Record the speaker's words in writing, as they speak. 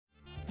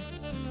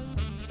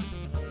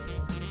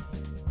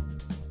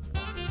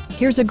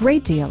Here's a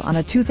great deal on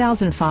a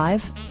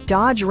 2005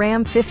 Dodge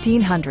Ram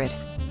 1500.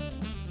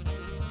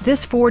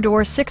 This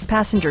four-door,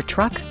 six-passenger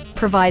truck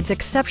provides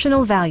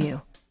exceptional value.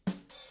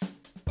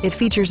 It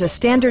features a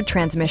standard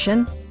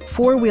transmission,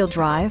 four-wheel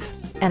drive,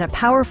 and a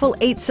powerful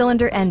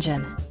 8-cylinder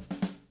engine.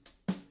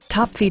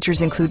 Top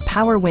features include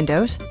power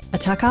windows, a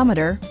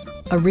tachometer,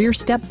 a rear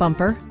step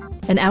bumper,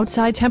 an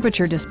outside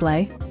temperature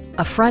display,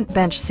 a front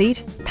bench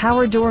seat,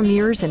 power door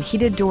mirrors and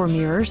heated door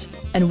mirrors,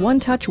 and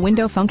one-touch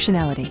window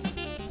functionality.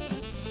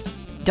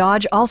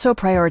 Dodge also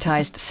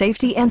prioritized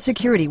safety and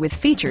security with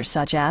features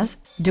such as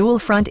dual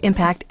front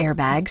impact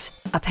airbags,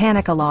 a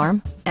panic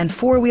alarm, and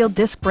four-wheel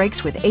disc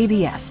brakes with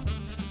ABS.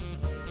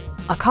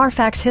 A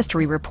Carfax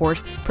history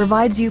report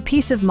provides you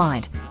peace of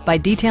mind by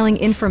detailing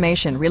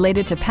information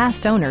related to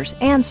past owners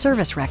and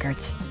service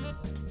records.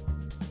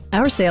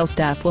 Our sales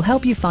staff will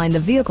help you find the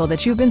vehicle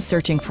that you've been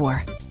searching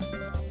for.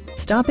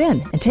 Stop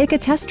in and take a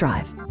test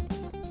drive.